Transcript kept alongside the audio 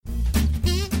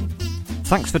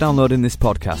Thanks for downloading this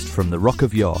podcast from the Rock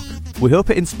of York. We hope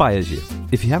it inspires you.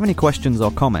 If you have any questions or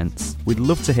comments, we'd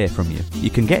love to hear from you. You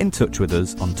can get in touch with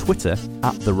us on Twitter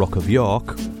at The Rock of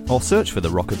York, or search for The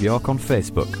Rock of York on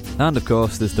Facebook. And of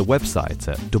course, there's the website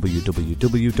at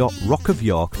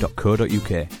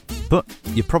www.rockofyork.co.uk. But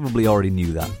you probably already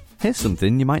knew that. Here's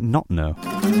something you might not know.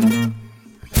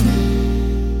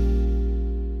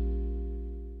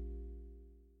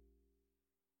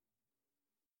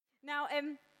 Now,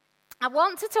 I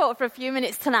want to talk for a few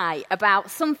minutes tonight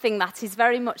about something that is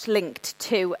very much linked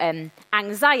to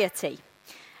anxiety.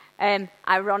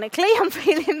 Ironically, I'm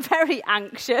feeling very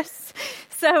anxious.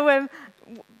 So,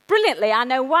 brilliantly, I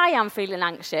know why I'm feeling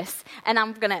anxious. And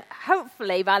I'm going to,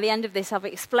 hopefully, by the end of this, I've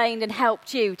explained and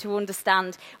helped you to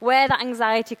understand where that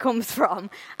anxiety comes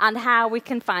from and how we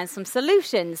can find some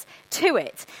solutions to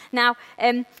it. Now,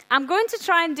 I'm going to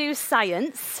try and do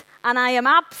science. And I am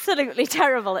absolutely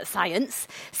terrible at science.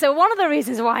 So one of the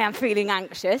reasons why I'm feeling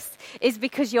anxious is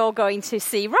because you're going to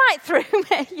see right through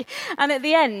me. And at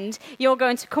the end, you're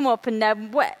going to come up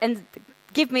and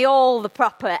give me all the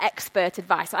proper expert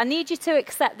advice. So I need you to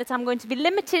accept that I'm going to be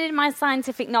limited in my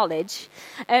scientific knowledge.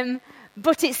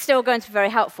 But it's still going to be very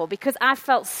helpful because I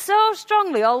felt so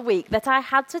strongly all week that I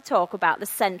had to talk about the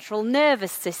central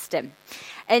nervous system.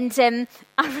 And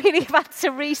I really had to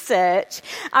research.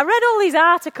 I read all these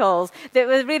articles that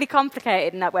were really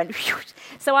complicated, and I went, whew.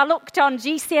 So I looked on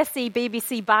GCSE,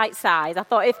 BBC Bitesize. I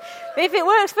thought, if it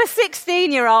works for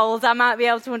 16-year-olds, I might be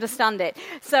able to understand it.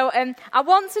 So I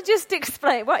want to just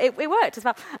explain, well, it worked as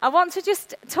well. I want to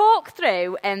just talk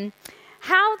through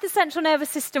how the central nervous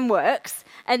system works,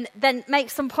 and then make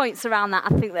some points around that. I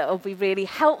think that will be really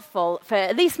helpful for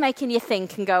at least making you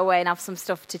think and go away and have some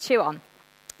stuff to chew on.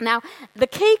 Now, the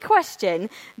key question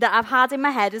that I've had in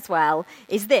my head as well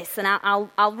is this, and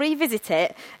I'll revisit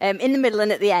it in the middle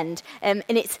and at the end. And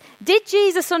it's, did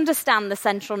Jesus understand the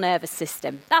central nervous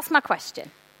system? That's my question.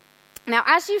 Now,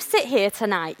 as you sit here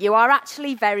tonight, you are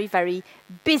actually very, very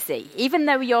busy. Even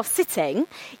though you're sitting,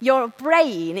 your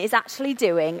brain is actually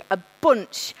doing a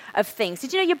bunch of things.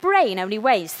 Did you know your brain only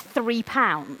weighs 3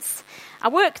 pounds? I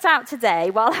worked out today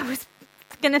while I was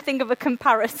going to think of a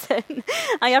comparison.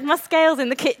 I had my scales in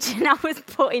the kitchen. I was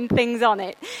putting things on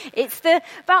it. It's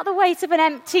about the weight of an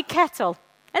empty kettle.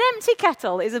 An empty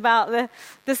kettle is about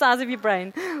the size of your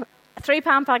brain. A 3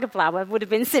 pound bag of flour would have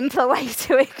been a simpler way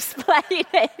to explain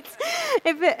it.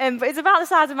 But it's about the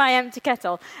size of my empty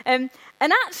kettle. And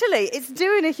actually, it's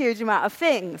doing a huge amount of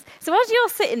things. So as you're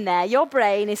sitting there, your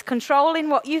brain is controlling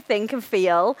what you think and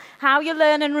feel, how you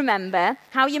learn and remember,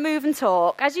 how you move and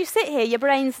talk. As you sit here, your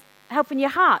brain's helping your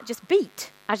heart just beat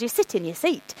as you sit in your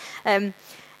seat.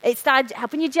 It's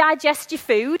helping you digest your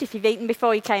food if you've eaten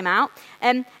before you came out.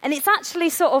 And it's actually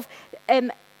sort of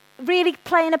really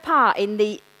playing a part in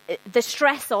the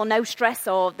stress or no stress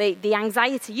or the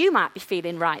anxiety you might be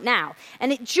feeling right now.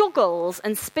 And it juggles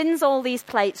and spins all these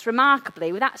plates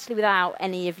remarkably without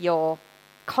any of your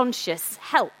conscious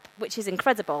help, which is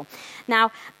incredible.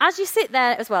 Now, as you sit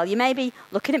there as well, you may be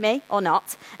looking at me or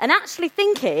not, and actually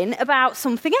thinking about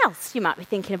something else. You might be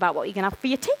thinking about what you're going to have for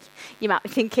your tea. You might be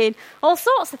thinking all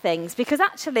sorts of things, because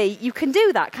actually you can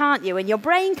do that, can't you? And your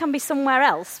brain can be somewhere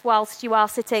else whilst you are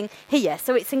sitting here.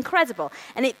 So it's incredible.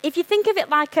 And if you think of it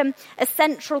like a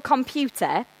central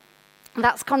computer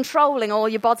that's controlling all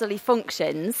your bodily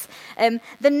functions,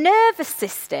 the nervous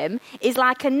system is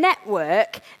like a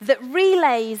network that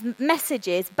relays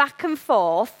messages back and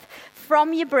forth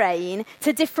from your brain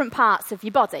to different parts of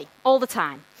your body all the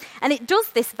time. And it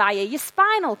does this via your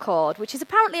spinal cord, which is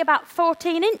apparently about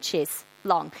 14 inches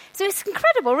long. So it's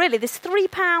incredible, really. This 3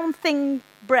 pound thing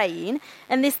brain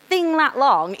and this thing that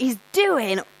long is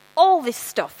doing all this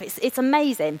stuff. It's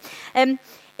amazing.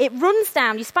 It runs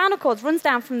down, your spinal cord runs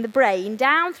down from the brain,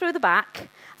 down through the back.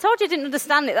 I told you I didn't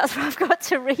understand it, that's what I've got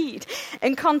to read.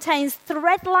 And contains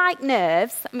thread-like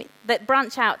nerves that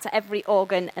branch out to every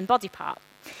organ and body part.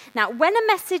 Now, when a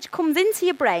message comes into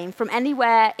your brain from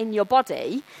anywhere in your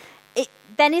body, it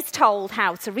then is told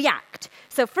how to react.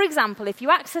 So, for example, if you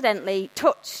accidentally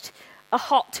touched a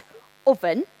hot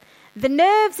oven, the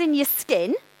nerves in your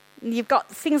skin, you've got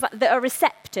things that are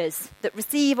receptors that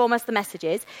receive almost the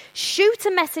messages, shoot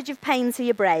a message of pain to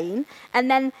your brain, and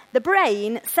then the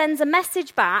brain sends a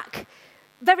message back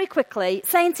very quickly,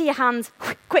 saying to your hands,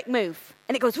 quick move.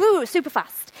 And it goes, woo, super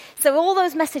fast. So all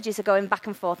those messages are going back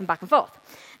and forth and back and forth.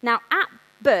 Now, at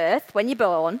birth, when you're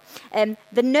born,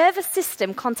 the nervous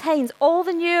system contains all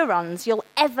the neurons you'll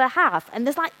ever have. And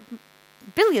there's like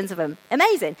billions of them.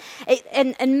 Amazing.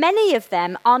 And many of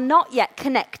them are not yet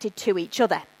connected to each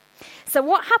other. So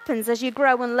what happens as you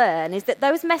grow and learn is that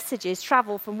those messages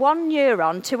travel from one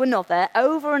neuron to another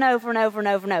over and over and over and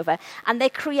over and over, and they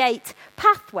create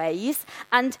pathways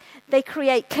and they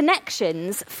create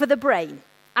connections for the brain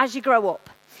as you grow up.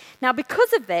 Now,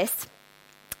 because of this,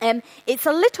 it's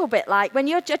a little bit like when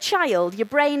you're a child, your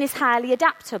brain is highly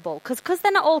adaptable because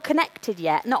they're not all connected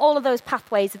yet. Not all of those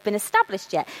pathways have been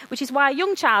established yet, which is why a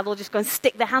young child will just go and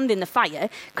stick their hand in the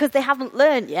fire because they haven't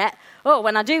learned yet. Oh,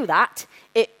 when I do that,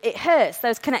 it hurts.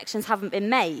 Those connections haven't been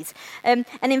made. And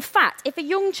in fact, if a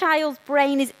young child's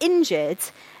brain is injured,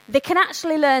 they can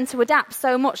actually learn to adapt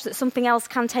so much that something else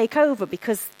can take over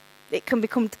because it can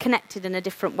become connected in a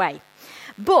different way.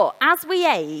 But as we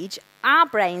age, our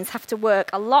brains have to work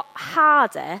a lot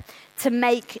harder to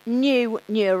make new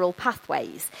neural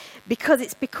pathways because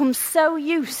it's become so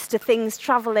used to things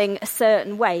travelling a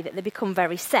certain way that they become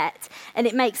very set, and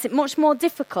it makes it much more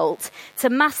difficult to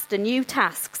master new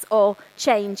tasks or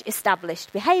change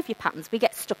established behaviour patterns. We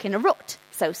get stuck in a rut,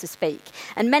 so to speak.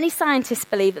 And many scientists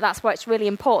believe that that's why it's really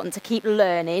important to keep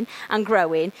learning and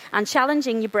growing and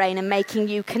challenging your brain and making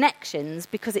new connections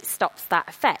because it stops that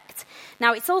effect.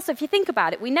 Now, it's also, if you think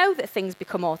about it, we know that things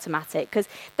become automatic because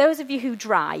those of you who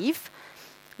drive,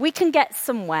 we can get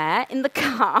somewhere in the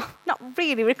car, not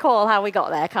really recall how we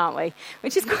got there, can't we?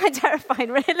 Which is quite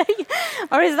terrifying, really.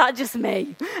 Or is that just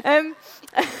me?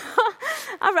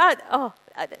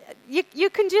 You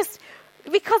can just...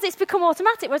 Because it's become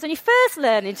automatic, whereas when you're first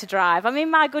learning to drive, I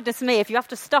mean, my goodness me, if you have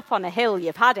to stop on a hill,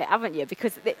 you've had it, haven't you?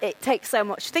 Because it takes so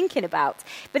much thinking about.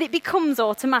 But it becomes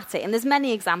automatic, and there's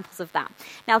many examples of that.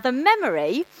 Now, the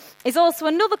memory is also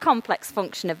another complex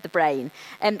function of the brain,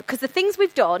 because the things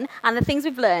we've done and the things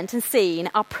we've learned and seen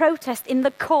are processed in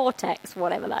the cortex,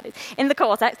 whatever that is, in the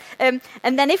cortex. And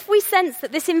then if we sense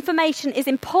that this information is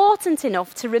important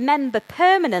enough to remember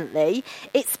permanently,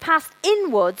 it's passed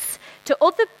inwards to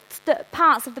other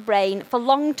parts of the brain for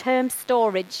long-term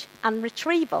storage and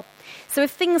retrieval. So if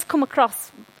things come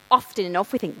across often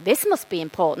enough, we think this must be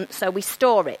important, so we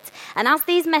store it. And as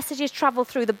these messages travel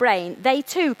through the brain, they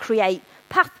too create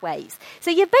pathways.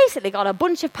 So you've basically got a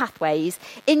bunch of pathways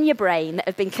in your brain that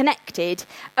have been connected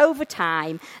over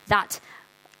time that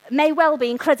may well be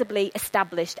incredibly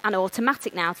established and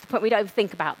automatic now to the point we don't even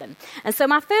think about them. And so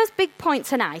my first big point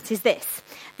tonight is this,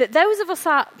 that those of us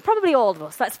are, probably all of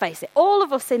us, let's face it, all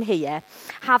of us in here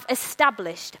have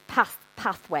established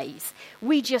pathways.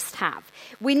 We just have.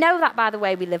 We know that by the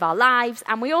way we live our lives,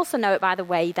 and we also know it by the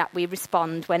way that we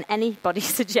respond when anybody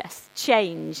suggests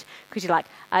change, because you're like,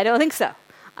 I don't think so.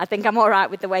 I think I'm all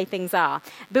right with the way things are.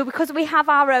 But because we have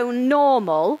our own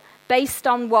normal based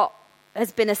on what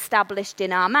has been established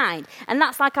in our mind. And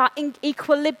that's like our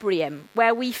equilibrium,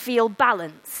 where we feel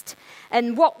balanced.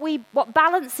 And what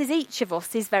balances each of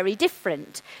us is very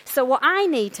different. So what I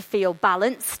need to feel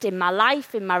balanced in my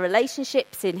life, in my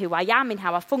relationships, in who I am, in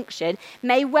how I function,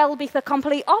 may well be the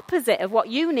complete opposite of what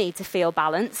you need to feel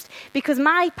balanced, because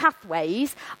my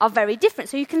pathways are very different.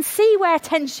 So you can see where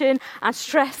tension and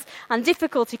stress and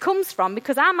difficulty comes from,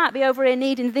 because I might be over here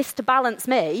needing this to balance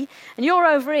me, and you're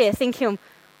over here thinking,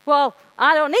 well,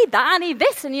 I don't need that, I need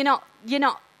this, and you're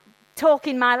not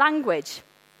talking my language.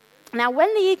 Now,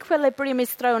 when the equilibrium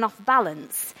is thrown off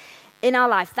balance in our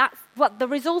life, the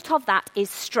result of that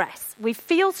is stress. We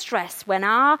feel stress when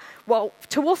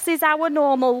to us is our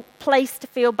normal place to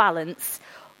feel balance,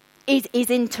 is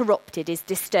interrupted, is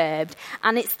disturbed.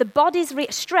 And it's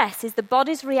stress is the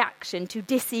body's reaction to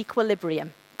disequilibrium.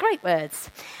 Great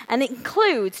words. And it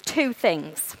includes two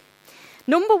things.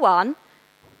 Number one,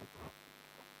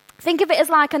 think of it as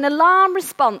like an alarm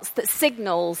response that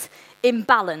signals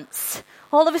imbalance.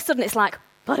 All of a sudden it's like,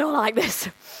 I don't like this.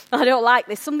 I don't like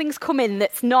this. Something's come in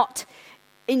that's not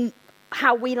in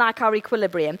how we like our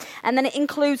equilibrium. And then it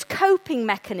includes coping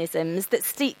mechanisms that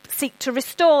seek to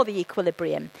restore the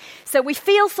equilibrium. So we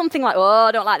feel something like, oh,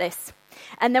 I don't like this.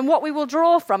 And then what we will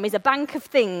draw from is a bank of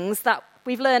things that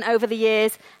we've learned over the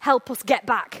years help us get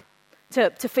back to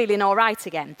feeling all right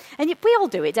again. And we all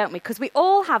do it, don't we? Because we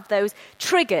all have those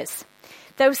triggers,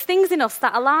 those things in us,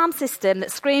 that alarm system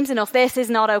that screams in us, this is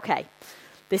not okay.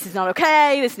 This is not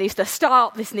okay, this needs to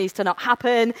stop, this needs to not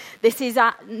happen, this is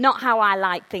not how I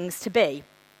like things to be.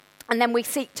 And then we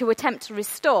seek to attempt to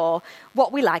restore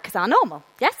what we like as our normal,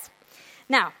 yes?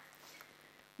 Now,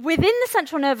 within the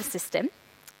central nervous system,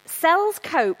 cells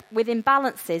cope with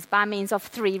imbalances by means of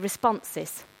three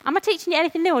responses. Am I teaching you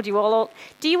anything new, or do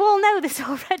you all know this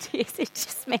already? Is it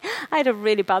just me? I had a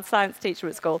really bad science teacher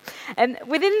at school. No,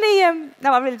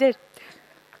 I really did.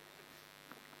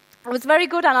 I was very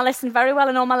good and I listened very well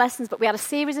in all my lessons, but we had a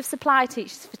series of supply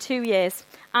teachers for 2 years.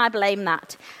 I blame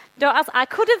that. Don't ask, I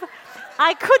could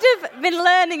I could have been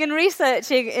learning and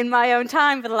researching in my own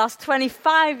time for the last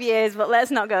 25 years, but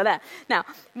let's not go there. Now,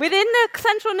 within the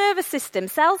central nervous system,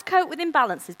 cells cope with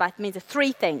imbalances by means of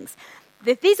three things.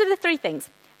 These are the three things: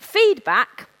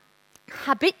 feedback,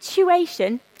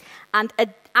 habituation, and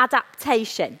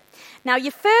adaptation. Now,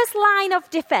 your first line of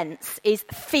defense is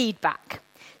feedback.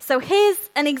 So here's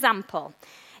an example.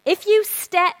 If you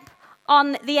step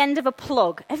on the end of a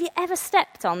plug, have you ever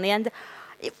stepped on the end of...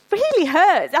 It really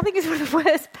hurts. I think it's one of the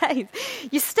worst pains.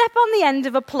 You step on the end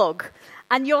of a plug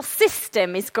and your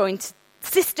system is going to...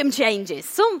 System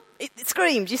changes. It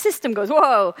screams. Your system goes,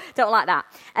 whoa, don't like that.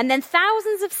 And then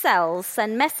thousands of cells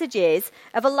send messages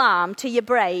of alarm to your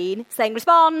brain saying,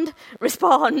 respond,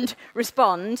 respond,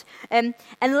 respond. And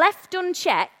left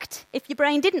unchecked, if your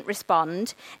brain didn't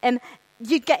respond,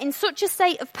 you'd get in such a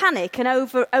state of panic and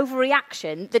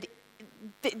overreaction that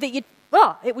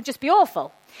it would just be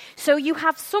awful. So you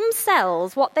have some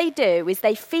cells, what they do is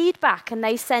they feed back and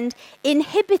they send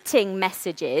inhibiting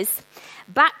messages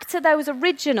back to those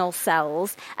original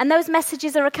cells, and those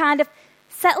messages are a kind of,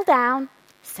 settle down,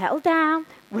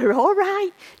 we're all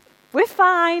right, we're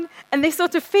fine, and they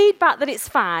sort of feedback that it's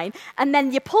fine, and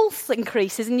then your pulse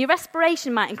increases and your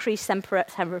respiration might increase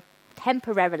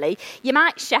temporarily. You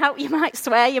might shout, you might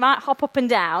swear, you might hop up and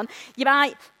down, you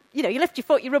might... you lift your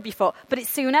foot, you rub your foot, but it's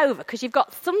soon over because you've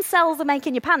got some cells are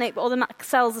making you panic, but other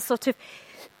cells are sort of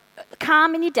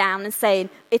calming you down and saying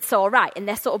it's all right, and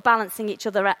they're sort of balancing each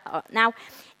other out. Now,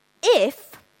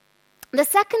 if the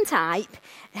second type,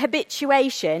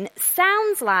 habituation,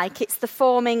 sounds like it's the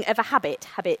forming of a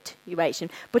habituation,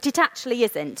 but it actually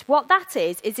isn't. What that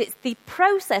is it's the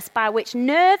process by which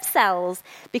nerve cells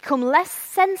become less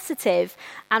sensitive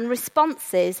and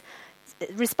responsive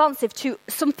to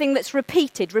something that's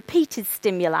repeated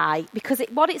stimuli, because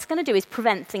what it's going to do is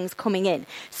prevent things coming in.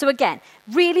 So again,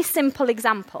 really simple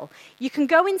example. You can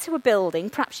go into a building,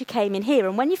 perhaps you came in here,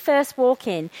 and when you first walk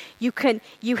in, you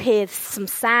hear some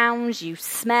sounds, you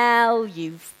smell,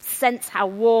 you sense how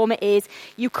warm it is.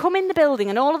 You come in the building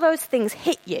and all of those things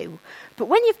hit you. But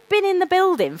when you've been in the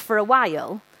building for a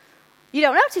while, you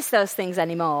don't notice those things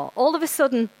anymore. All of a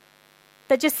sudden,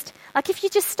 they're just... like if you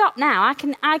just stop now,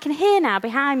 I can hear now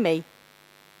behind me.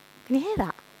 Can you hear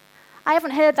that? I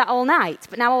haven't heard that all night,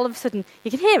 but now all of a sudden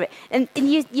you can hear it. And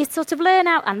you sort of learn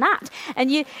out on that. And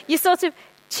you sort of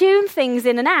tune things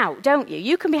in and out, don't you?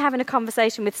 You can be having a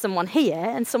conversation with someone here,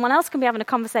 and someone else can be having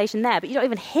a conversation there, but you don't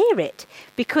even hear it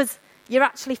because you're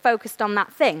actually focused on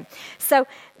that thing. So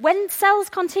when cells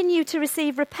continue to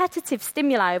receive repetitive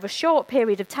stimuli over a short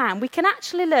period of time, we can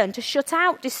actually learn to shut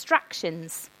out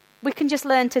distractions. We can just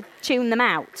learn to tune them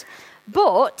out.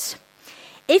 But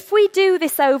if we do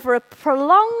this over a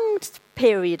prolonged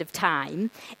period of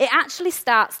time, it actually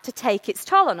starts to take its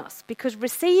toll on us, because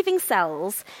receiving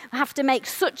cells have to make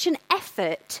such an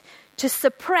effort to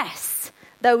suppress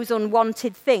those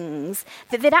unwanted things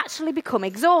that they'd actually become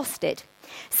exhausted.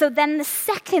 So then the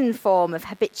second form of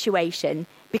habituation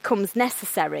becomes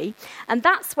necessary, and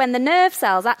that's when the nerve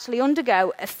cells actually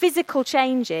undergo physical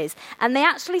changes, and they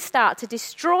actually start to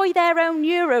destroy their own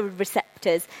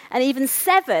neuroreceptors and even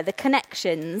sever the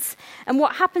connections, and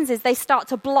what happens is they start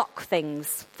to block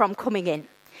things from coming in.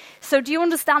 So do you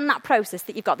understand that process,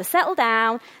 that you've got the settle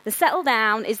down? The settle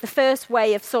down is the first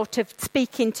way of sort of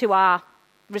speaking to our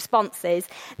responses.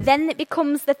 Then it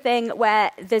becomes the thing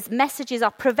where the messages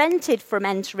are prevented from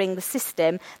entering the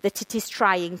system that it is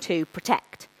trying to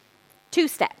protect. 2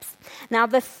 steps. Now,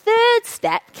 the third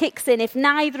step kicks in if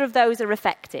neither of those are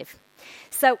effective.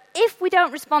 So if we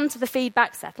don't respond to the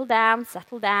feedback, settle down,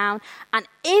 and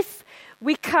if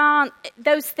we can't,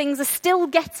 those things are still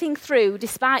getting through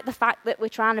despite the fact that we're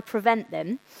trying to prevent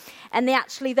them, and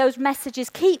those messages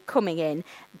keep coming in,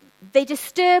 they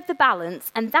disturb the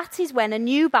balance, and that is when a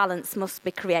new balance must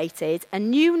be created, a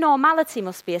new normality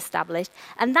must be established,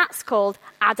 and that's called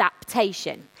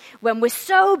adaptation. When we're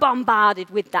so bombarded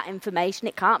with that information,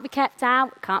 it can't be kept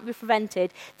out, it can't be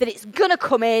prevented, that it's going to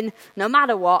come in no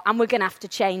matter what, and we're going to have to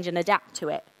change and adapt to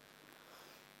it.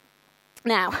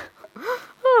 Now,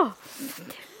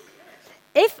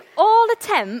 if all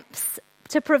attempts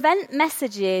to prevent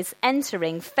messages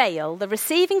entering fail, the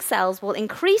receiving cells will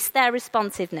increase their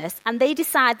responsiveness, and they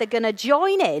decide they're going to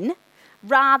join in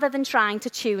rather than trying to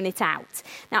tune it out.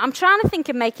 Now, I'm trying to think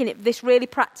of making this really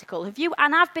practical. I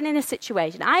have been in a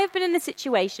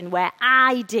situation where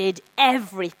I did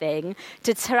everything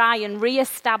to try and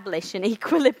re-establish an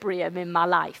equilibrium in my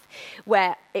life,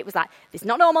 where it was like, this is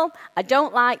not normal, I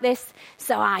don't like this.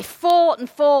 So I fought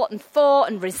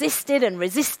and resisted,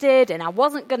 and I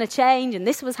wasn't going to change, and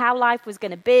this was how life was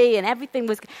going to be, and everything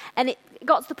was... And it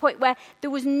got to the point where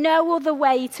there was no other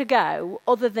way to go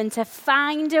other than to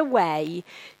find a way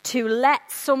to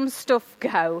let some stuff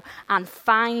go and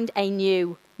find a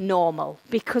new normal.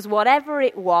 Because whatever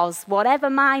it was, whatever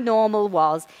my normal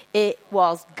was, it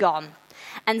was gone.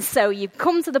 And so you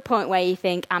come to the point where you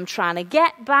think, I'm trying to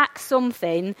get back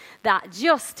something that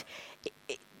just...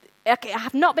 I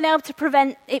have not been able to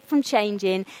prevent it from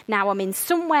changing. Now I'm in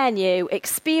somewhere new,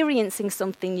 experiencing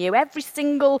something new. Every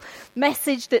single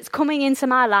message that's coming into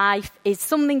my life is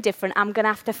something different. I'm going to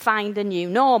have to find a new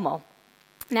normal.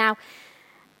 Now,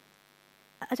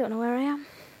 I don't know where I am.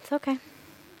 It's okay.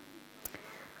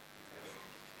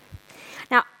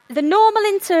 Now, the normal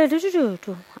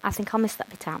I think I'll miss that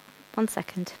bit out. 1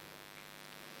 second.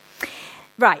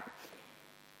 Right.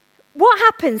 What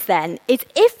happens then is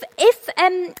if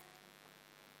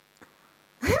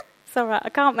it's all right, I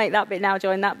can't make that bit now,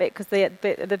 join that bit, because the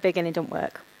bit at the beginning don't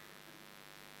work.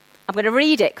 I'm going to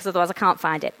read it, because otherwise I can't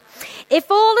find it.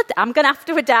 I'm going to have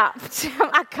to adapt.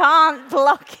 I can't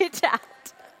block it out.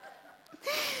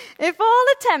 If all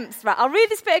attempts... Right, I'll read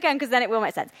this bit again, because then it will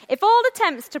make sense. If all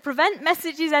attempts to prevent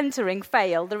messages entering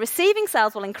fail, the receiving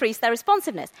cells will increase their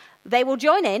responsiveness. They will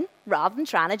join in, rather than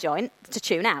trying to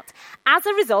tune out. As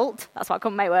a result, that's why I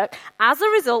couldn't make work, as a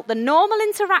result, the normal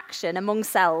interaction among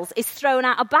cells is thrown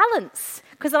out of balance.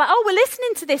 Because they're like, oh, we're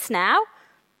listening to this now.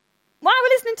 Why are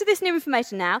we listening to this new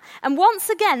information now? And once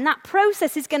again, that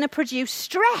process is going to produce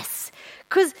stress,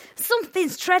 because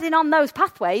something's treading on those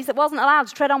pathways that wasn't allowed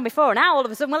to tread on before. And now all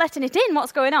of a sudden we're letting it in.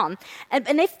 What's going on?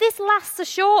 And if this lasts a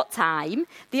short time,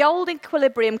 the old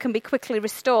equilibrium can be quickly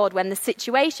restored when the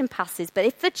situation passes. But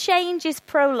if the change is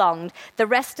prolonged, the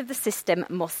rest of the system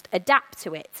must adapt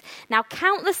to it. Now,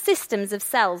 countless systems of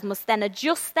cells must then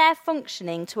adjust their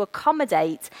functioning to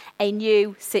accommodate a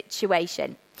new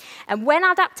situation. And when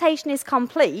adaptation is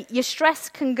complete, your stress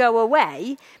can go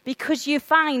away because you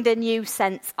find a new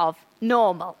sense of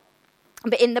normal.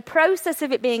 But in the process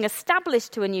of it being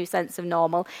established to a new sense of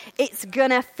normal, it's going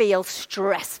to feel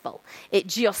stressful. It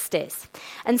just is.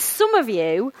 And some of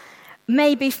you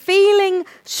may be feeling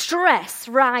stress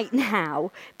right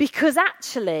now because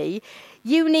actually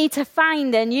you need to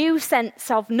find a new sense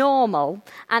of normal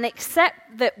and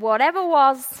accept that whatever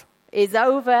was is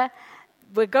over.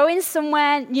 We're going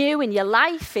somewhere new in your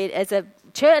life. As a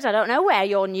church, I don't know where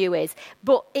your new is,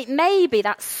 but it may be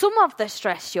that some of the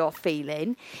stress you're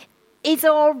feeling is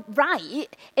all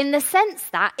right in the sense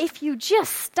that if you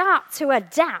just start to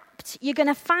adapt, you're going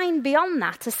to find beyond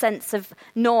that a sense of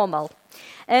normal.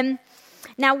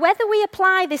 Now, whether we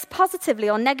apply this positively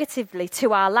or negatively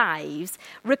to our lives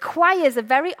requires a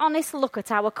very honest look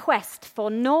at our quest for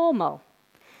normal.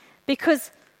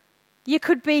 Because you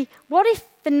could be, what if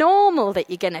the normal that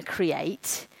you're going to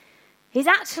create is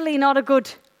actually not a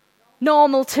good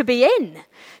normal to be in?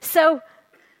 So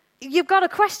you've got a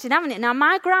question, haven't you? Now,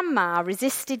 my grandma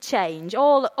resisted change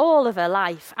all of her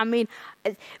life. I mean,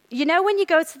 you know when you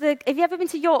go to have you ever been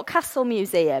to York Castle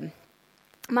Museum?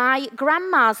 My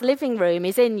grandma's living room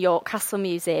is in York Castle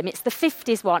Museum. It's the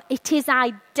 50s one. It is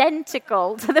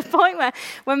identical to the point where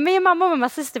when me and my mum and my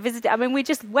sister visited, I mean, we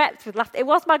just wept with laughter. It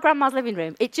was my grandma's living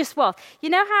room. It just was. You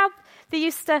know how they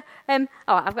used to... I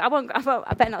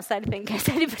better not say anything in case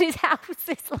anybody's house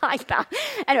is like that.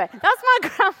 Anyway, that's my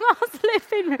grandma's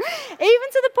living room. Even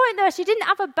to the point where she didn't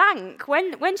have a bank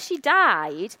when she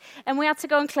died and we had to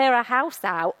go and clear her house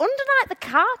out. Under the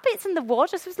carpets and the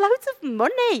wardrobes, there was loads of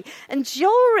money and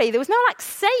jewellery. There was no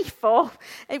safe or...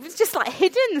 It was just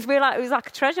hidden. It was like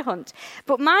a treasure hunt.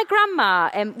 But my grandma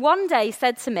one day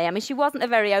said to me, I mean, she wasn't a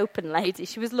very open lady.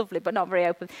 She was lovely, but not very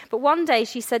open. But one day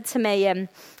she said to me,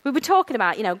 we were talking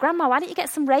about, Grandma, why don't you get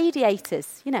some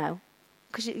radiators,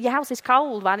 because your house is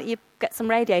cold, why don't you get some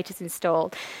radiators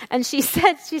installed? And she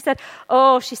said,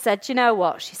 you know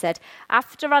what? She said,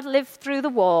 after I'd lived through the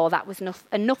war, that was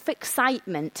enough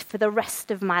excitement for the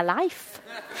rest of my life.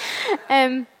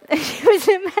 That's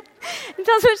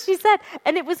what she said.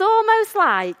 And it was almost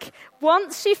like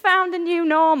once she found a new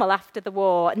normal after the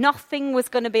war, nothing was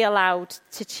going to be allowed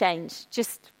to change,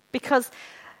 just because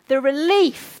the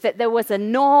relief that there was a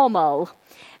normal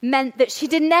meant that she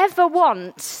didn't ever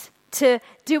want to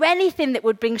do anything that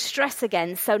would bring stress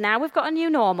again. So now we've got a new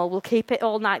normal. We'll keep it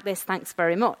all like this. Thanks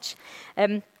very much.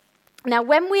 Now,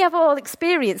 when we have all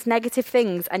experienced negative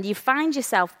things and you find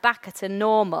yourself back at a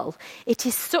normal, it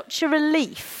is such a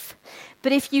relief.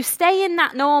 But if you stay in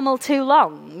that normal too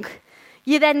long,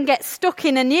 you then get stuck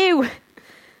in a new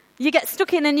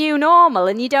normal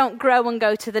and you don't grow and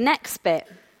go to the next bit.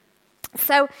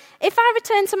 So if I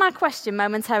return to my question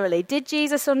momentarily, did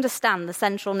Jesus understand the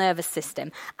central nervous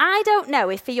system? I don't know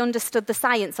if he understood the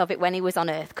science of it when he was on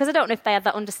earth, because I don't know if they had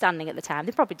that understanding at the time.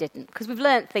 They probably didn't, because we've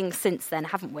learnt things since then,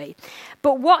 haven't we?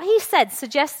 But what he said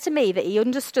suggests to me that he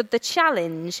understood the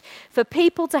challenge for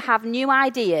people to have new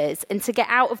ideas and to get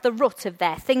out of the rut of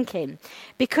their thinking.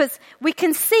 Because we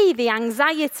can see the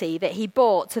anxiety that he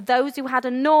brought to those who had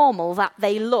a normal that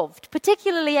they loved,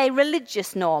 particularly a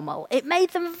religious normal. It made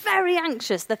them very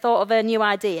anxious, the thought of a new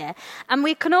idea. And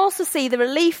we can also see the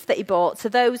relief that he brought to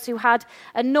those who had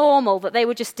a normal that they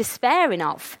were just despairing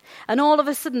of. And all of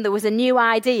a sudden there was a new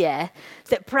idea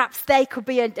that perhaps they could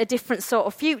be a different sort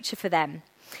of future for them.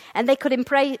 And they could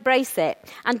embrace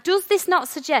it. And does this not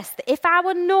suggest that if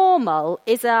our normal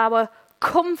is our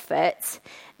comfort,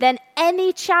 then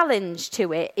any challenge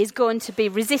to it is going to be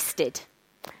resisted?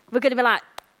 We're going to be like,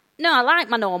 no, I like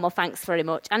my normal, thanks very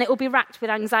much. And it will be racked with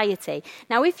anxiety.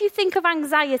 Now, if you think of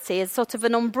anxiety as sort of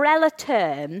an umbrella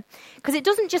term, because it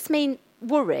doesn't just mean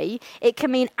worry, it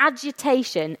can mean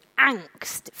agitation,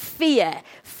 angst, fear,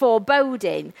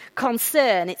 foreboding,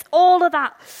 concern. It's all of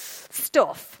that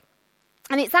stuff.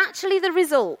 And it's actually the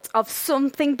result of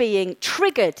something being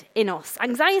triggered in us.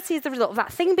 Anxiety is the result of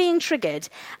that thing being triggered,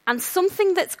 and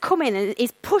something that's coming and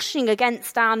is pushing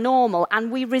against our normal,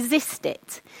 and we resist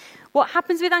it. What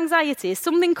happens with anxiety is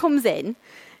something comes in,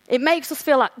 it makes us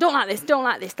feel like, don't like this, don't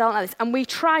like this, don't like this, and we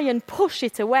try and push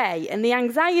it away. And the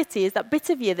anxiety is that bit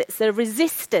of you that's a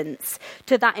resistance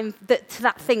to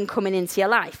that thing coming into your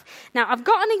life. Now, I've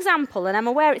got an example, and I'm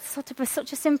aware it's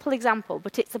such a simple example,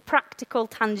 but it's a practical,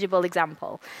 tangible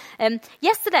example.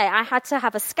 Yesterday, I had to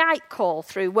have a Skype call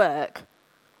through work.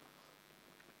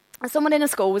 And someone in a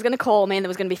school was going to call me, and there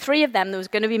was going to be 3 of them, there was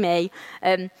going to be me,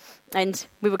 and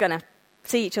we were going to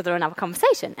see each other and have a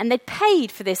conversation. And they'd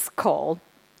paid for this call.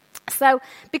 So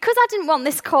because I didn't want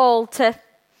this call to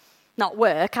not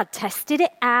work, I'd tested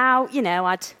it out. You know,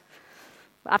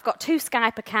 I've got 2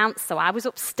 Skype accounts, so I was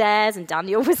upstairs and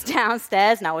Daniel was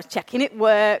downstairs, and I was checking it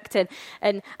worked, and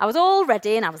I was all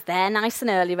ready, and I was there nice and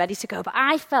early, ready to go. But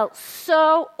I felt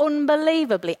so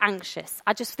unbelievably anxious.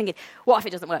 I just thinking, what if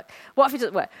it doesn't work? What if it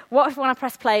doesn't work? What if when I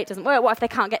press play it doesn't work? What if they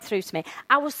can't get through to me?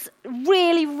 I was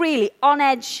really, really on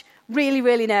edge, really,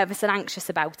 really nervous and anxious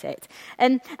about it.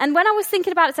 And when I was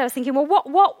thinking about it, so I was thinking, well,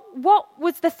 what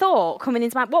was the thought coming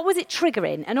into my mind? What was it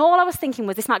triggering? And all I was thinking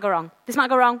was, this might go wrong. This might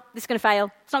go wrong. This is going to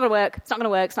fail. It's not going to work. It's not going to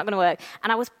work. It's not going to work.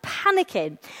 And I was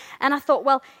panicking. And I thought,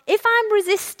 well, if I'm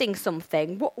resisting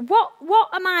something, what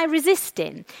am I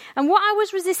resisting? And what I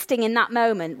was resisting in that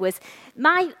moment was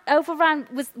my overrun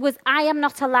was I am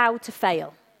not allowed to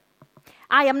fail.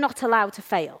 I am not allowed to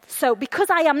fail. So because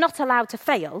I am not allowed to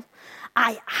fail,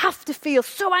 I have to feel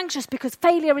so anxious because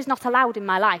failure is not allowed in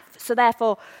my life. So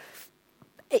therefore,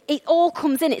 it all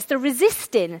comes in. It's the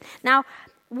resisting. Now,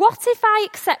 what if I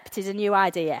accepted a new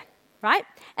idea, right?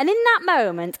 And in that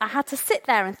moment, I had to sit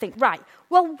there and think, right,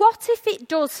 well, what if it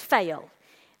does fail?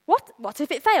 What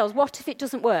if it fails? What if it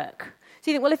doesn't work?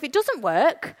 So you think, well, if it doesn't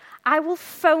work, I will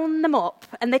phone them up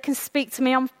and they can speak to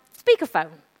me on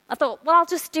speakerphone. I thought, well, I'll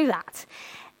just do that.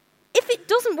 If it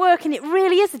doesn't work and it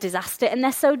really is a disaster and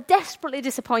they're so desperately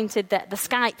disappointed that the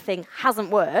Skype thing hasn't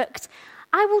worked,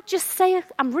 I will just say,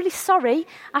 I'm really sorry,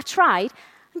 I tried,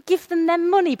 and give them their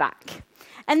money back.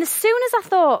 And as soon as I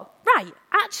thought, right,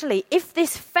 actually, if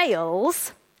this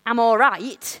fails, I'm all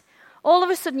right, all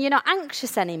of a sudden you're not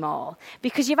anxious anymore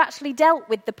because you've actually dealt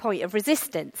with the point of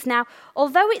resistance. Now,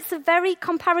 although it's a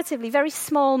comparatively very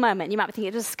small moment, you might be thinking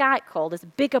it was a Skype call, there's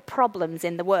bigger problems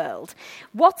in the world.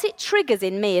 What it triggers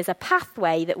in me is a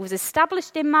pathway that was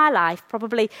established in my life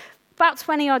probably about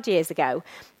 20 odd years ago,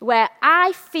 where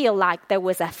I feel like there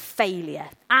was a failure.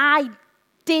 I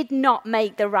did not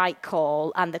make the right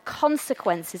call, and the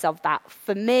consequences of that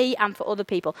for me and for other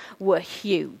people were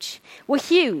huge.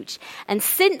 And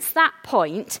since that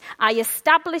point, I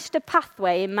established a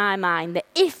pathway in my mind that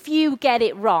if you get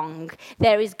it wrong,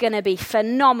 there is going to be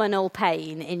phenomenal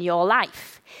pain in your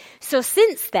life. So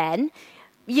since then,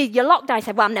 you're locked down. I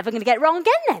said, well, I'm never going to get it wrong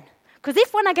again then. Because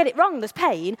if when I get it wrong, there's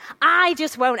pain, I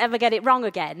just won't ever get it wrong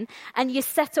again. And you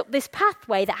set up this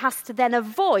pathway that has to then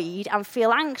avoid and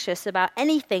feel anxious about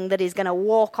anything that is going to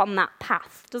walk on that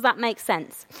path. Does that make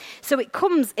sense? So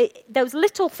those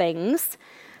little things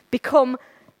become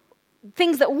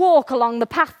things that walk along the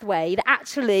pathway that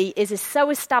actually is so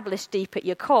established deep at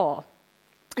your core.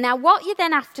 Now, what you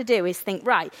then have to do is think,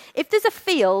 right, if there's a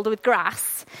field with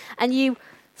grass and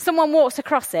someone walks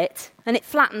across it and it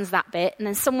flattens that bit, and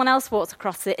then someone else walks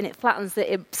across it and it flattens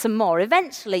it some more.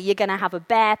 Eventually, you're going to have a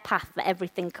bare path that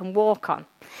everything can walk on.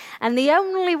 And the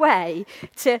only way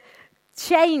to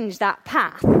change that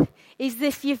path is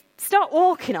if you stop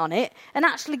walking on it and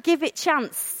actually give it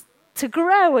chance to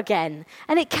grow again.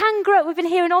 And it can grow. We've been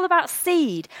hearing all about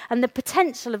seed and the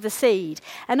potential of the seed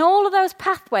and all of those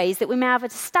pathways that we may have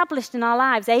established in our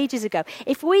lives ages ago.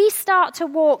 If we start to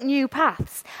walk new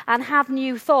paths and have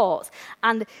new thoughts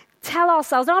and tell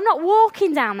ourselves, no, I'm not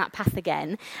walking down that path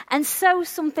again, and sow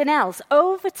something else,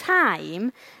 over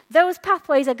time, those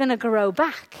pathways are going to grow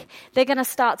back. They're going to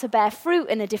start to bear fruit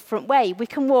in a different way. We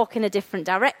can walk in a different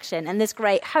direction, and there's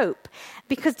great hope.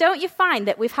 Because don't you find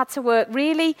that we've had to work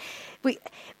really,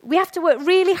 we have to work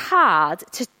really hard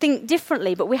to think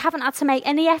differently, but we haven't had to make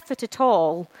any effort at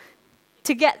all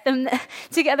to get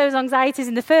those anxieties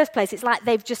in the first place. It's like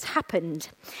they've just happened.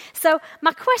 So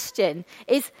my question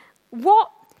is,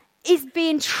 what is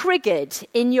being triggered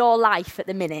in your life at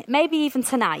the minute, maybe even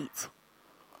tonight?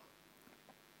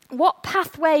 What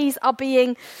pathways are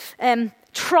being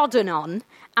trodden on,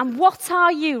 and what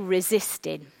are you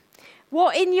resisting?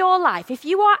 What in your life, if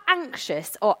you are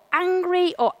anxious or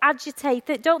angry or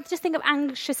agitated, don't just think of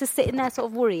anxious as sitting there sort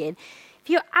of worrying.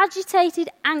 If you're agitated,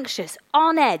 anxious,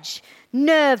 on edge,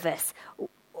 nervous,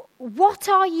 what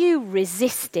are you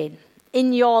resisting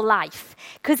in your life?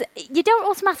 Because you don't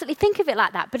automatically think of it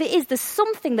like that, but it is. There's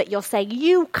something that you're saying,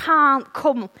 you can't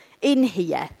come in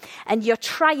here, and you're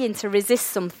trying to resist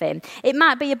something. It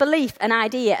might be a belief, an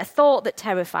idea, a thought that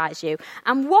terrifies you.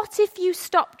 And what if you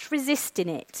stopped resisting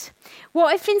it?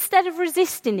 What if instead of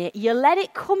resisting it, you let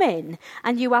it come in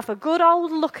and you have a good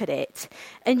old look at it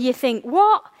and you think,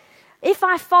 what if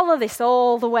I follow this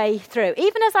all the way through?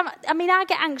 Even as I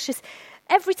get anxious.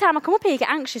 Every time I come up here, you get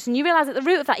anxious, and you realise at the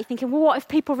root of that, you're thinking, well, what if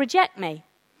people reject me?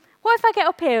 What if I get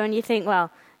up here and you think,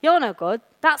 well, you're no good,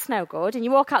 that's no good, and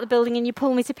you walk out the building and you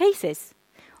pull me to pieces?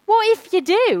 What if you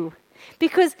do?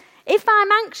 Because if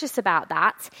I'm anxious about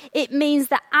that, it means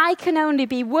that I can only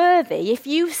be worthy if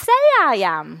you say I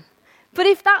am. But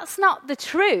if that's not the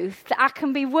truth, that I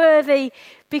can be worthy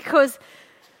because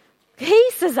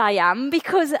he says I am,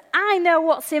 because I know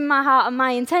what's in my heart and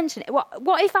my intention.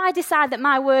 What if I decide that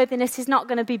my worthiness is not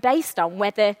going to be based on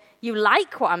whether you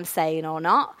like what I'm saying or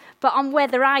not, but on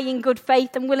whether I, in good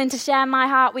faith, am willing to share my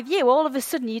heart with you? All of a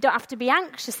sudden, you don't have to be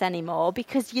anxious anymore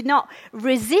because you're not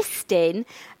resisting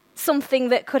something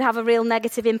that could have a real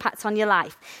negative impact on your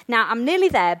life. Now, I'm nearly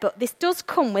there, but this does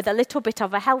come with a little bit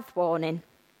of a health warning.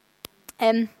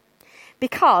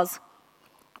 Because,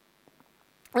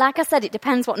 like I said, it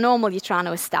depends what normal you're trying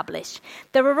to establish.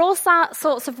 There are all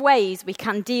sorts of ways we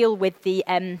can deal with the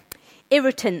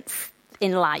irritants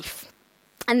in life.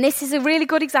 And this is a really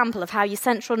good example of how your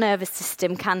central nervous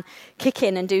system can kick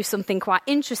in and do something quite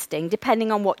interesting,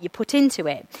 depending on what you put into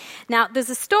it. Now, there's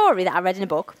a story that I read in a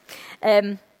book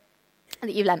that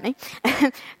you lent me,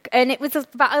 and it was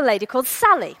about a lady called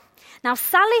Sally. Now,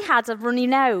 Sally had a runny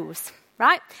nose,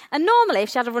 right? And normally, if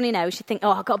she had a runny nose, she'd think,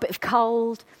 oh, I've got a bit of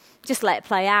cold. Just let it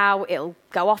play out. It'll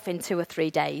go off in 2 or 3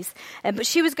 days. But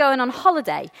she was going on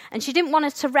holiday, and she didn't want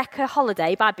us to wreck her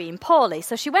holiday by being poorly.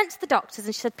 So she went to the doctors,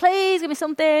 and she said, please, give me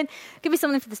something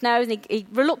for this nose. And he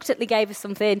reluctantly gave her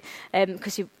something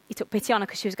because he took pity on her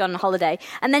because she was going on holiday.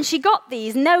 And then she got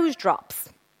these nose drops.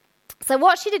 So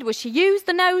what she did was she used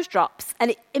the nose drops, and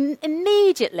it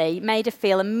immediately made her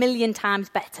feel 1,000,000 times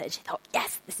better. She thought,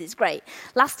 yes, this is great.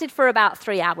 Lasted for about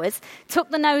 3 hours.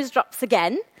 Took the nose drops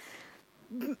again,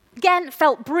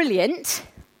 felt brilliant,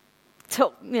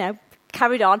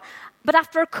 carried on. But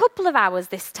after a couple of hours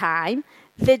this time,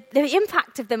 the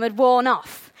impact of them had worn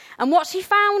off. And what she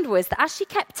found was that as she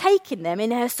kept taking them in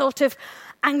her sort of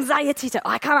anxiety to,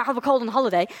 I can't have a cold on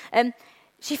holiday,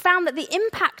 she found that the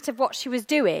impact of what she was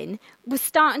doing was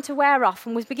starting to wear off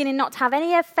and was beginning not to have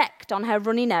any effect on her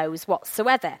runny nose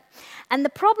whatsoever. And the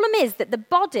problem is that the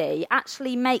body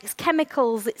actually makes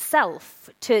chemicals itself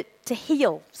to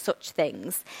heal such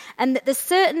things, and that there's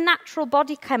certain natural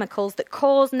body chemicals that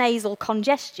cause nasal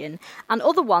congestion and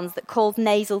other ones that cause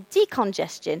nasal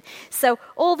decongestion. So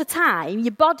all the time,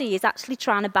 your body is actually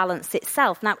trying to balance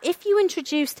itself. Now,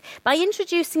 by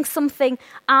introducing something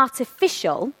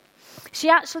artificial, she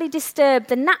actually disturbed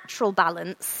the natural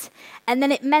balance, and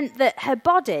then it meant that her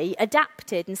body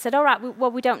adapted and said, all right,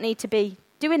 we don't need to be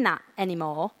doing that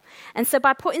anymore. And so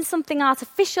by putting something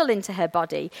artificial into her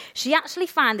body, she actually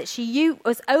found that she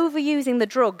was overusing the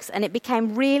drugs, and it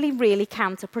became really, really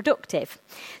counterproductive.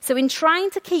 So in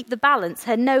trying to keep the balance,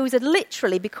 her nose had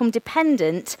literally become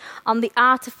dependent on the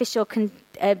artificial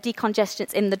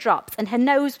decongestants in the drops, and her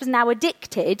nose was now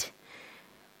addicted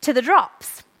to the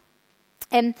drops.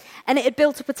 And it had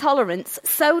built up a tolerance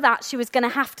so that she was going to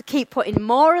have to keep putting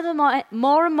more and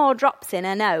more drops in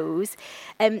her nose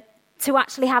to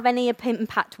actually have any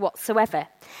impact whatsoever.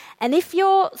 And if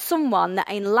you're someone that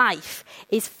in life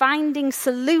is finding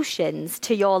solutions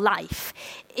to your life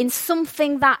in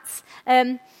something that's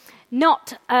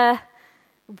not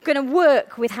going to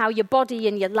work with how your body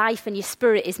and your life and your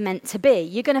spirit is meant to be,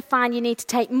 you're going to find you need to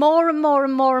take more and more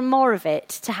and more and more of it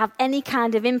to have any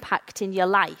kind of impact in your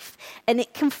life. And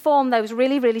it can form those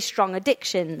really, really strong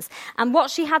addictions. And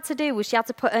what she had to do was she had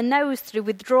to put her nose through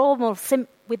withdrawal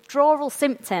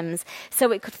symptoms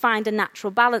so it could find a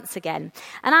natural balance again.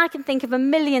 And I can think of a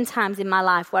million times in my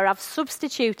life where I've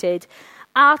substituted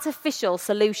artificial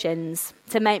solutions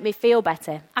to make me feel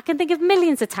better. I can think of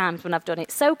millions of times when I've done it.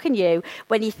 So can you,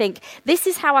 when you think, this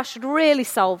is how I should really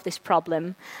solve this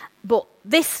problem, but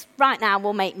this right now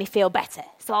will make me feel better.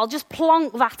 So I'll just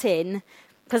plonk that in,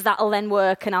 because that'll then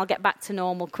work and I'll get back to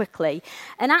normal quickly.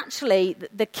 And actually,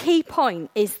 the key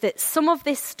point is that some of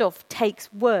this stuff takes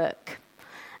work.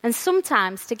 And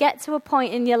sometimes to get to a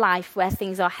point in your life where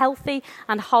things are healthy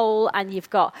and whole and you've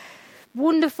got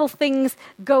wonderful things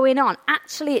going on,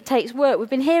 actually it takes work. We've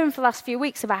been hearing for the last few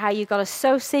weeks about how you've got to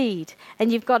sow seed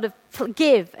and you've got to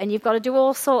forgive and you've got to do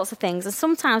all sorts of things. And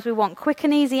sometimes we want quick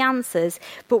and easy answers,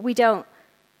 but we don't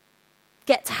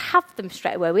get to have them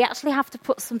straight away. We actually have to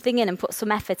put something in and put some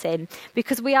effort in,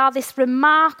 because we are this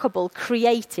remarkable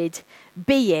created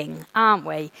being, aren't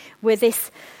we? We're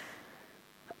this,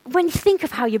 when you think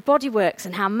of how your body works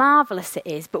and how marvellous it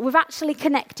is, but we've actually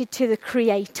connected to the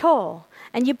Creator.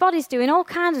 And your body's doing all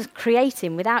kinds of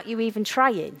creating without you even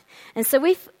trying. And so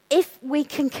if we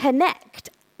can connect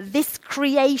this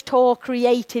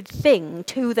Creator-created thing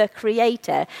to the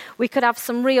Creator, we could have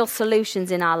some real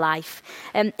solutions in our life.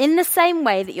 In the same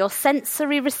way that your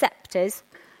sensory receptors,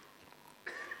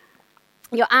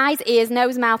 your eyes, ears,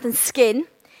 nose, mouth and skin,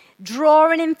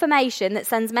 drawing information that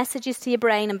sends messages to your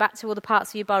brain and back to other parts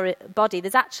of your body,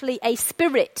 there's actually a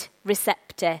spirit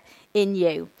receptor in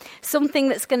you. Something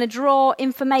that's going to draw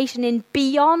information in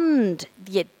beyond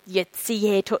your see,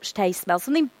 hear, touch, taste, smell.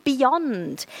 Something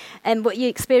beyond what you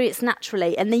experience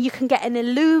naturally. And then you can get an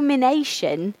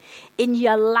illumination in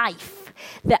your life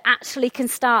that actually can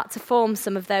start to form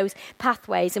some of those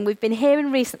pathways. And we've been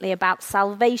hearing recently about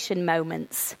salvation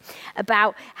moments,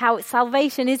 about how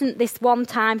salvation isn't this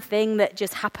one-time thing that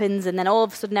just happens and then all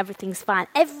of a sudden everything's fine.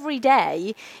 Every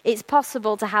day it's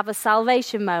possible to have a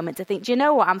salvation moment, to think, do you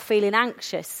know what, I'm feeling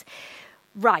anxious.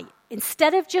 Right,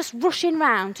 instead of just rushing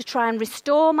round to try and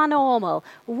restore my normal,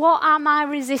 what am I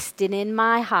resisting in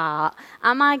my heart?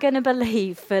 Am I going to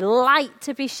believe for light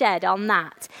to be shed on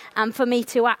that and for me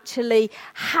to actually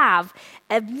have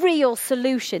a real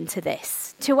solution to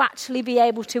this, to actually be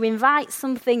able to invite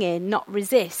something in, not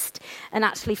resist, and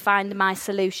actually find my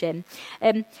solution?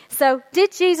 So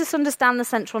did Jesus understand the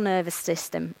central nervous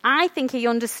system? I think he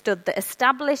understood that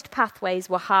established pathways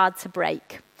were hard to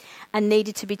break and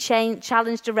needed to be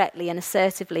challenged directly and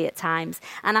assertively at times.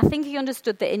 And I think he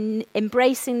understood that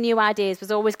embracing new ideas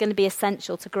was always going to be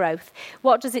essential to growth.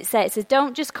 What does it say? It says,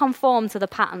 don't just conform to the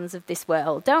patterns of this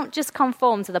world. Don't just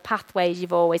conform to the pathways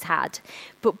you've always had,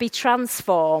 but be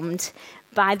transformed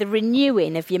by the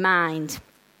renewing of your mind.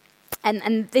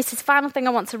 And this is the final thing I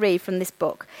want to read from this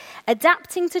book.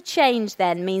 Adapting to change,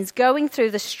 then, means going through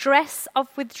the stress of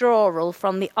withdrawal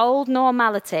from the old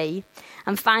normality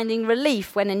and finding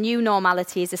relief when a new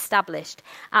normality is established.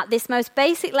 At this most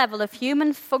basic level of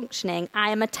human functioning, I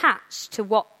am attached to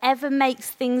whatever makes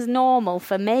things normal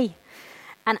for me.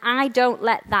 And I don't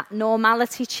let that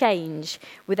normality change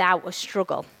without a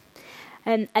struggle.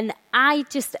 And I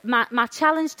just, my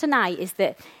challenge tonight is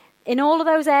that in all of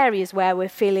those areas where we're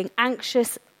feeling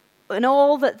anxious and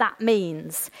all that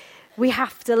means, we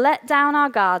have to let down our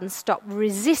guard and stop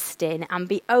resisting and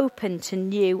be open to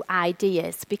new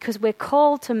ideas, because we're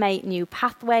called to make new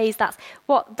pathways. That's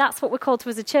what we're called to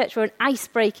as a church. We're an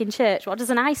ice-breaking church. What does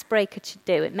an icebreaker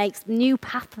do? It makes new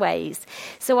pathways.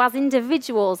 So as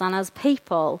individuals and as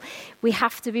people, we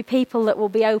have to be people that will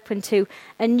be open to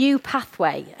a new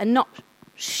pathway and not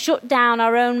shut down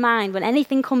our own mind when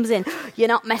anything comes in. You're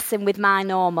not messing with my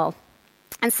normal.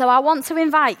 And so I want to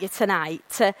invite you tonight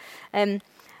to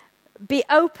be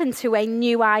open to a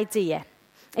new idea.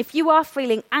 If you are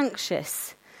feeling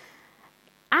anxious,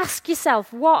 ask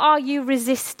yourself, what are you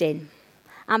resisting?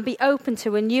 And be open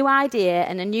to a new idea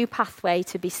and a new pathway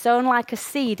to be sown like a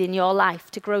seed in your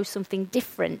life, to grow something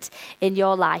different in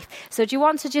your life. So do you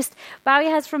want to just bow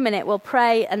your heads for a minute? We'll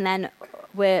pray and then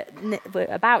we're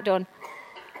about done.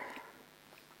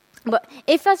 But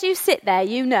if as you sit there,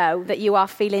 you know that you are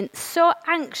feeling so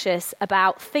anxious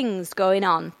about things going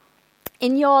on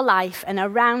in your life and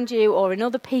around you or in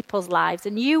other people's lives,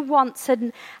 and you want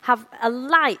to have a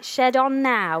light shed on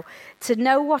now to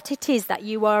know what it is that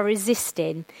you are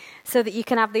resisting so that you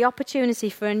can have the opportunity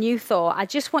for a new thought, I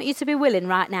just want you to be willing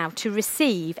right now to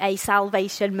receive a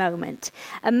salvation moment.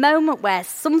 A moment where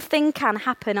something can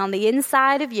happen on the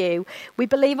inside of you. We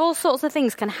believe all sorts of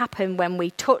things can happen when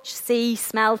we touch, see,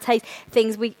 smell, taste,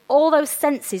 things. All those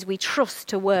senses we trust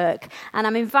to work. And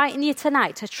I'm inviting you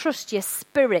tonight to trust your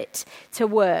spirit to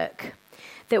work.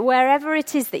 That wherever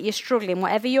it is that you're struggling,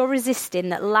 whatever you're resisting,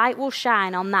 that light will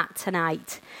shine on that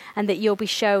tonight, and that you'll be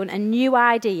shown a new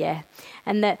idea.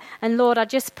 And Lord, I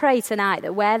just pray tonight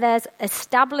that where there's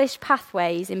established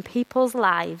pathways in people's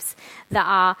lives that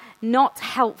are not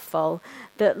helpful,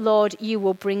 that, Lord, you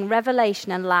will bring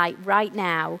revelation and light right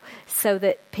now so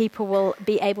that people will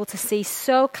be able to see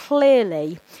so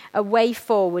clearly a way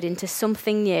forward into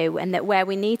something new, and that where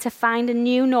we need to find a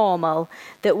new normal,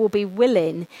 that we'll be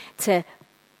willing to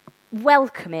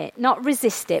welcome it, not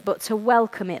resist it, but to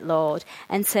welcome it, Lord,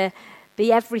 and to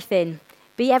be everything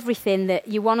that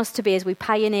you want us to be as we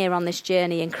pioneer on this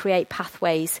journey and create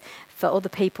pathways for other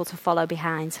people to follow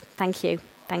behind. Thank you.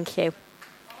 Thank you.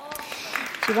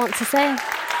 Do you want to say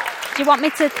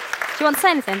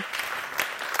anything?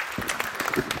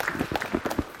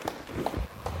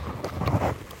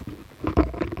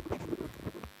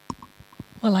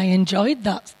 Well, I enjoyed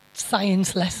that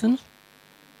science lesson.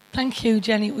 Thank you,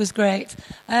 Jenny. It was great.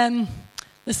 There's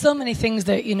so many things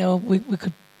that, we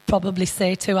could probably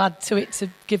say to add to it, to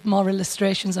give more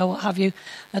illustrations or what have you.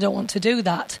 I don't want to do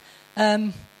that.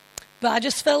 But I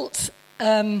just felt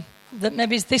that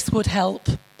maybe this would help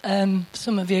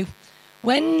some of you.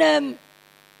 When,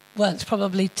 it's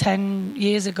probably 10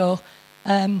 years ago,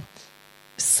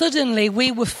 suddenly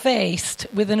we were faced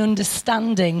with an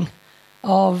understanding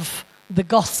of the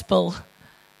gospel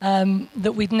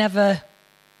that we'd never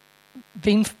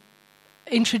been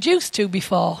introduced to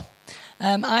before.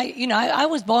 I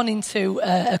was born into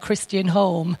a Christian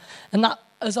home, and that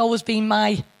has always been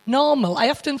my normal. I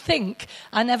often think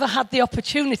I never had the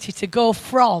opportunity to go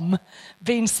from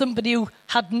being somebody who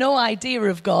had no idea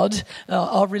of God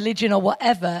or religion or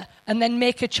whatever, and then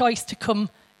make a choice to come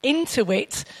into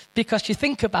it because you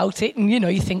think about it and,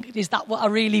 you think, is that what I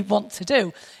really want to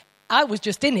do? I was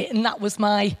just in it, and that was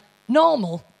my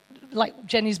normal, like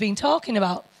Jenny's been talking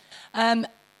about. And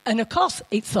of course,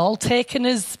 it's all taken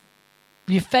as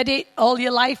you fed it all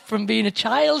your life from being a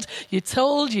child. You're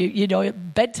told,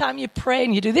 at bedtime you pray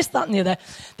and you do this, that, and the other.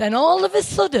 Then all of a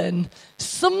sudden,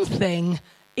 something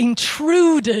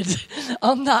intruded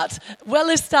on that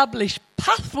well-established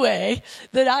pathway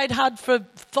that I'd had for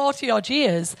 40-odd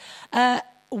years.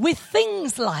 With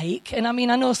things like, and I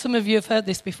know some of you have heard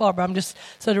this before, but I'm just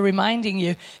sort of reminding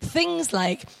you, things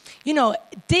like,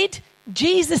 did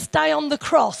Jesus die on the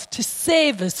cross to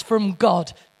save us from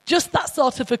God? Just that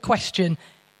sort of a question.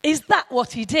 Is that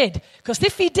what he did? Because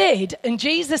if he did, and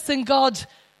Jesus and God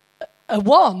are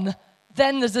one,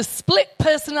 then there's a split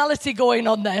personality going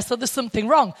on there, so there's something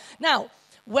wrong. Now,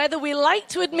 whether we like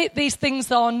to admit these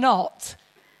things or not,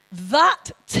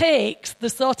 that takes the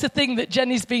sort of thing that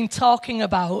Jenny's been talking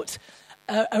about,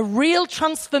 a real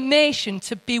transformation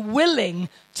to be willing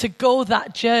to go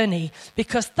that journey,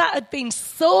 because that had been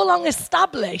so long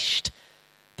established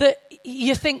that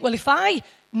you think, well, if I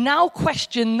now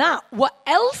question that, what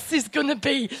else is going to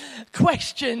be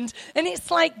questioned? And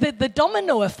it's like the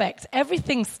domino effect.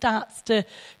 Everything starts to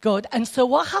go. And so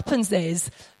what happens is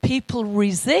people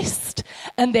resist,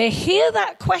 and they hear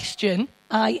that question,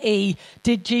 i.e.,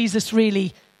 did Jesus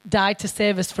really die to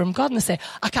save us from God? And they say,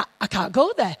 I can't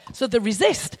go there. So they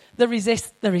resist,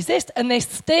 and they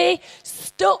stay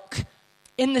stuck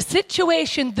in the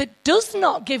situation that does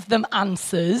not give them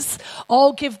answers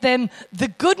or give them the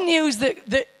good news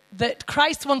that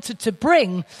Christ wanted to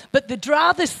bring, but they'd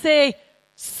rather stay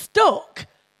stuck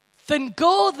than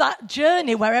go that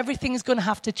journey where everything's going to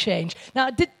have to change. Now,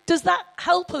 does that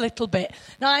help a little bit?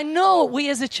 Now, I know we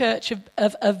as a church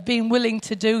have been willing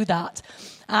to do that.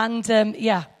 And,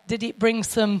 did it bring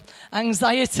some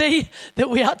anxiety that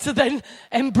we had to then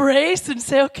embrace and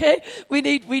say, okay, we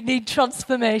need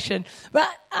transformation? But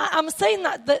I'm saying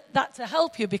that to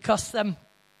help you, because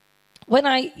when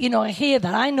I hear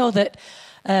that, I know that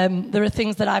there are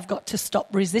things that I've got to stop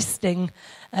resisting,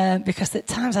 because at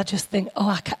times I just think,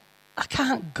 I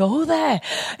can't go there.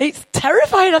 It's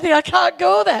terrifying. I think I can't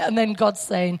go there. And then God's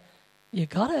saying, you're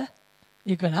going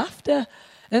to have to.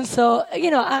 And so,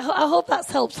 I hope that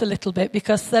helps a little bit,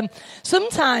 because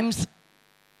sometimes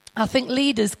I think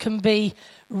leaders can be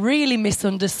really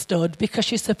misunderstood, because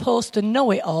you're supposed to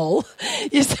know it all.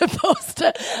 You're supposed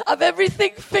to have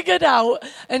everything figured out.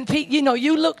 And,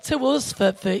 you look to us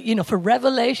for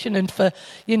revelation and for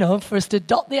us to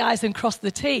dot the I's and cross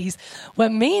the T's.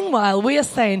 When meanwhile, we are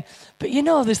saying, but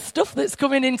there's stuff that's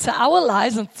coming into our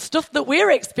lives and stuff that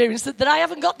we're experiencing that I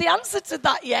haven't got the answer to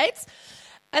that yet.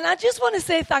 And I just want to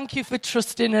say thank you for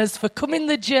trusting us, for coming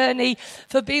the journey,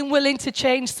 for being willing to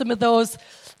change some of those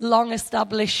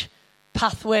long-established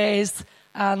pathways.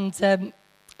 And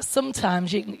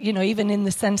sometimes, even in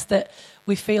the sense that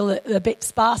we feel a bit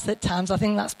sparse at times, I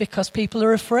think that's because people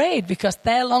are afraid, because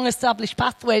their long-established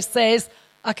pathways says,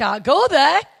 I can't go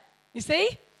there. You see?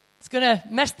 It's going to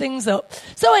mess things up.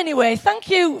 So anyway, thank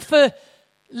you for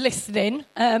listening.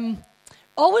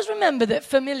 Always remember that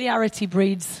familiarity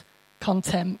breeds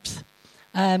contempt.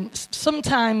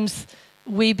 Sometimes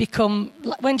we become,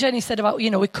 when Jenny said about,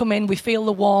 we come in, we feel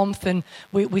the warmth, and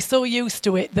we're so used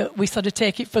to it that we sort of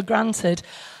take it for granted.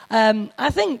 I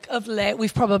think of late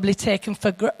we've probably taken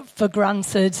for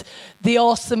granted the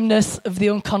awesomeness of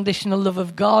the unconditional love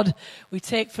of God. We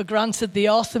take for granted the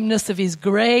awesomeness of His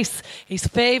grace, His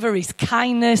favour, His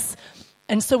kindness.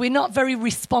 And so we're not very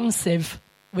responsive.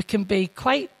 We can be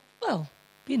quite, come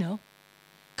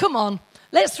on.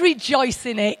 Let's rejoice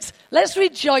in it. Let's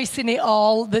rejoice in it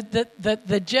all,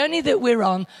 the journey that we're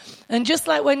on. And just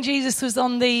like when Jesus was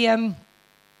on that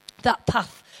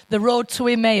path, the road to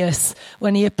Emmaus,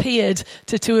 when he appeared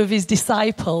to two of his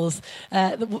disciples,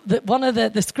 one of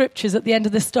the scriptures at the end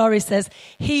of the story says,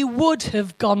 he would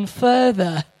have gone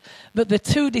further. But the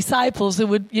two disciples who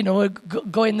were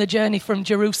going the journey from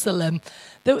Jerusalem,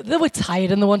 they were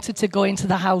tired and they wanted to go into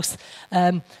the house.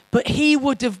 But he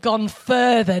would have gone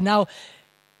further. Now,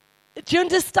 do you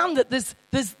understand that there's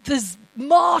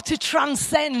more to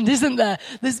transcend, isn't there?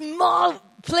 There's more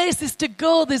places to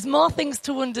go. There's more things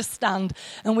to understand.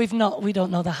 And we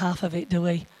don't know the half of it, do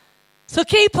we? So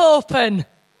keep open.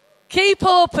 Keep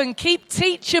open. Keep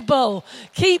teachable.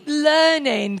 Keep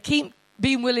learning. Keep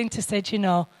being willing to say,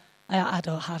 I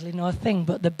don't hardly know a thing,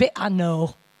 but the bit I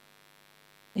know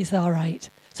is all right.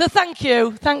 So thank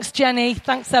you. Thanks, Jenny.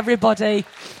 Thanks, everybody.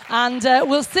 And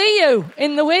we'll see you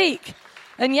in the week.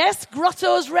 And yes,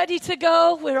 Grotto's ready to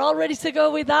go. We're all ready to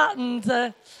go with that.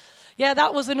 And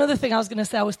that was another thing I was going to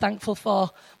say I was thankful for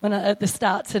at the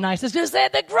start tonight. I was going to say,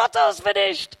 the Grotto's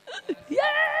finished. Yeah!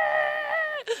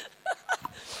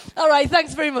 All right,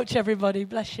 thanks very much, everybody.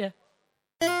 Bless you.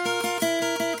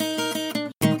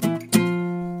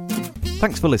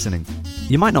 Thanks for listening.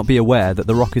 You might not be aware that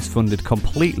The Rock is funded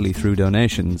completely through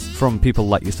donations from people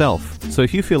like yourself. So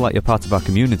if you feel like you're part of our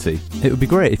community, it would be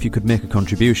great if you could make a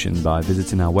contribution by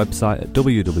visiting our website at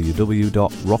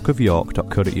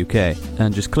www.rockofyork.co.uk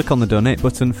and just click on the donate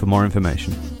button for more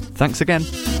information. Thanks again.